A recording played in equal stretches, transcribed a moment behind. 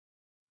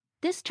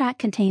This track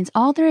contains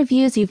all the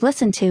reviews you've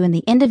listened to in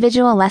the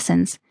individual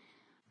lessons.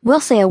 We'll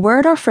say a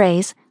word or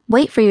phrase,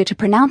 wait for you to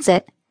pronounce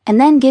it, and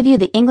then give you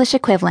the English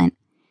equivalent.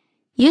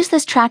 Use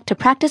this track to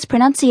practice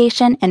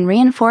pronunciation and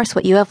reinforce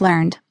what you have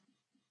learned.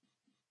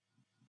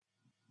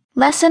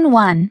 Lesson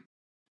 1.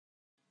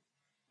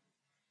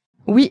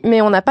 Oui,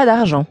 mais on n'a pas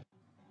d'argent.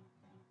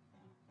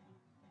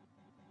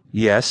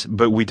 Yes,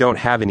 but we don't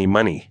have any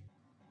money.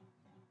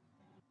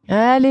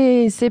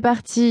 Allez, c'est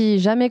parti,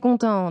 jamais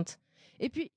contente. Et puis...